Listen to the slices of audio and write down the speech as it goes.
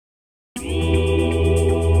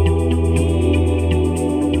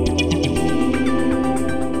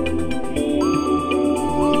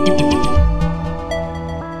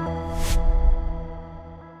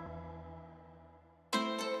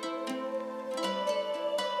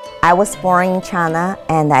I was born in China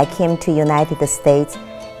and I came to United States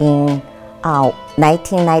in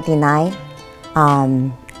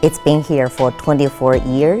 1999. It's been here for 24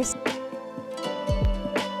 years.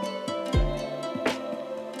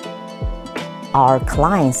 Our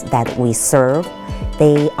clients that we serve,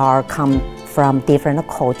 they come from different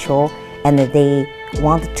culture and they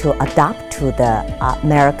want to adapt to the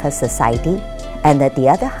American society. And the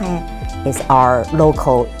other hand is our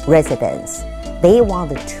local residents. They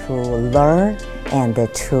want to learn and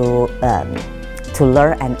to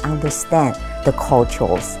learn and understand the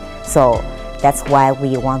cultures. So that's why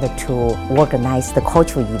we wanted to organize the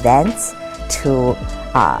cultural events to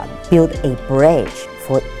build a bridge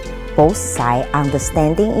for both sides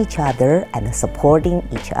understanding each other and supporting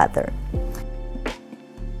each other.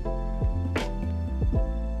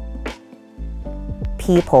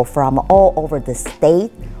 People from all over the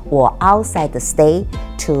state or outside the state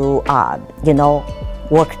to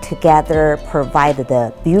work together, provide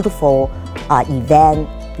the beautiful event,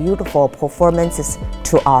 beautiful performances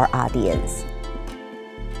to our audience.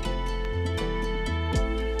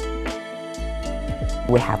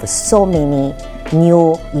 We have so many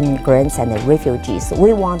new immigrants and refugees.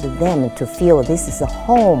 We want them to feel this is a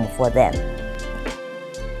home for them.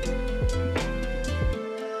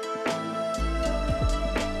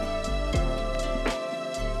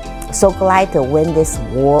 So glad to win this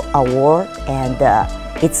award, and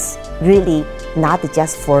it's really not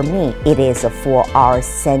just for me, it is for our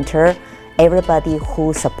center, everybody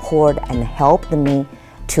who support and helped me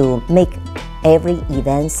to make every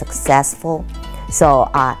event successful. So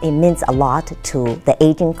it means a lot to the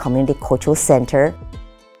Asian Community Cultural Center.